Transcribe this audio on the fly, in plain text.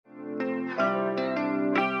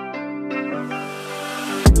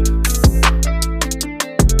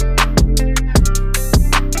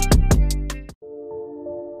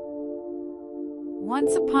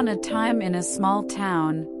upon a time in a small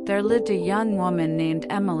town, there lived a young woman named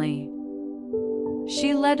Emily.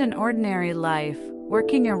 She led an ordinary life,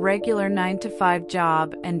 working a regular 9-to-5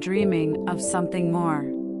 job and dreaming of something more.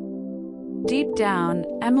 Deep down,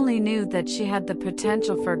 Emily knew that she had the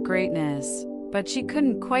potential for greatness, but she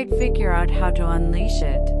couldn't quite figure out how to unleash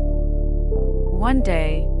it. One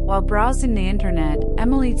day, while browsing the internet,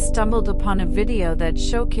 Emily stumbled upon a video that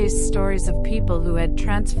showcased stories of people who had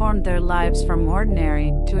transformed their lives from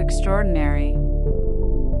ordinary to extraordinary.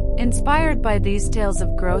 Inspired by these tales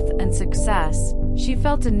of growth and success, she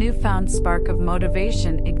felt a newfound spark of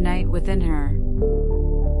motivation ignite within her.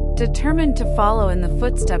 Determined to follow in the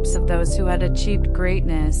footsteps of those who had achieved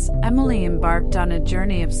greatness, Emily embarked on a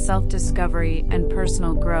journey of self-discovery and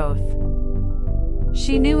personal growth.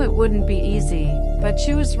 She knew it wouldn't be easy, but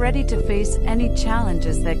she was ready to face any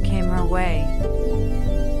challenges that came her way.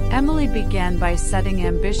 Emily began by setting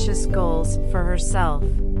ambitious goals for herself.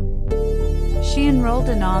 She enrolled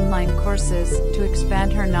in online courses to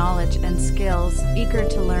expand her knowledge and skills, eager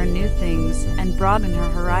to learn new things and broaden her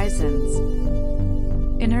horizons.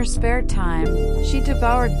 In her spare time, she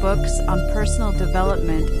devoured books on personal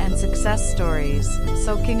development and success stories,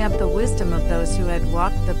 soaking up the wisdom of those who had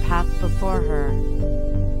walked the path before her.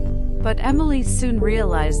 But Emily soon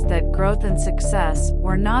realized that growth and success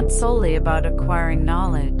were not solely about acquiring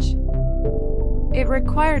knowledge. It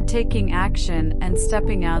required taking action and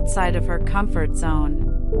stepping outside of her comfort zone.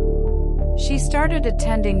 She started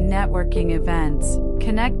attending networking events,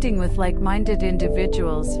 connecting with like-minded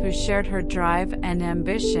individuals who shared her drive and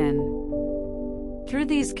ambition. Through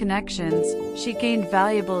these connections, she gained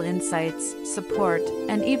valuable insights, support,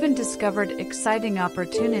 and even discovered exciting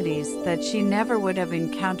opportunities that she never would have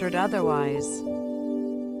encountered otherwise.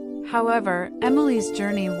 However, Emily's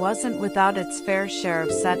journey wasn't without its fair share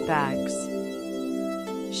of setbacks.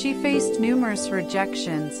 She faced numerous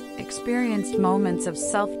rejections, experienced moments of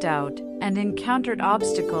self-doubt, and encountered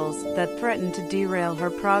obstacles that threatened to derail her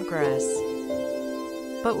progress.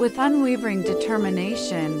 But with unwavering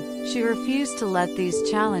determination, she refused to let these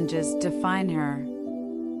challenges define her.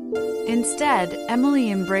 Instead,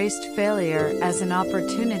 Emily embraced failure as an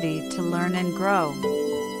opportunity to learn and grow.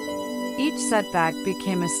 Each setback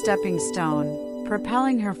became a stepping stone,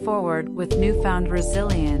 propelling her forward with newfound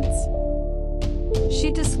resilience.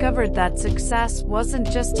 She discovered that success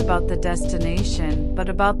wasn't just about the destination, but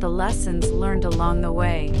about the lessons learned along the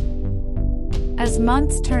way. As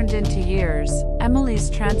months turned into years, Emily's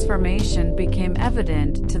transformation became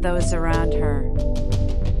evident to those around her.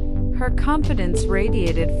 Her confidence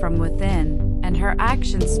radiated from within, and her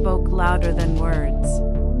actions spoke louder than words.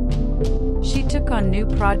 She took on new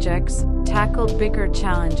projects, tackled bigger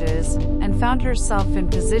challenges, and found herself in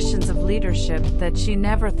positions of leadership that she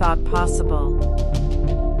never thought possible.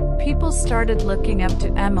 People started looking up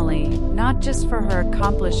to Emily, not just for her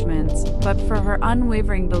accomplishments, but for her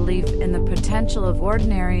unwavering belief in the potential of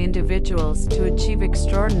ordinary individuals to achieve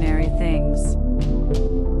extraordinary things.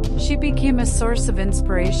 She became a source of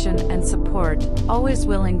inspiration and support, always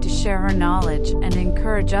willing to share her knowledge and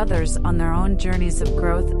encourage others on their own journeys of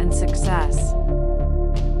growth and success.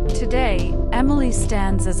 Today, Emily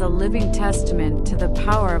stands as a living testament to the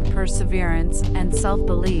power of perseverance and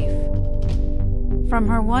self-belief. From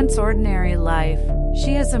her once ordinary life,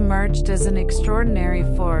 she has emerged as an extraordinary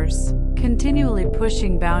force, continually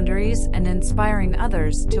pushing boundaries and inspiring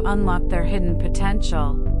others to unlock their hidden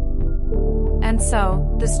potential. And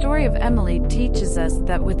so, the story of Emily teaches us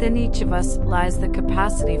that within each of us lies the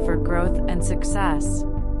capacity for growth and success.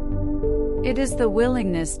 It is the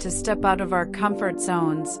willingness to step out of our comfort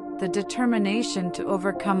zones, the determination to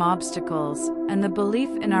overcome obstacles, and the belief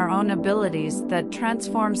in our own abilities that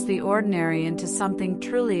transforms the ordinary into something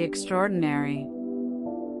truly extraordinary.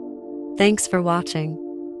 Thanks for watching.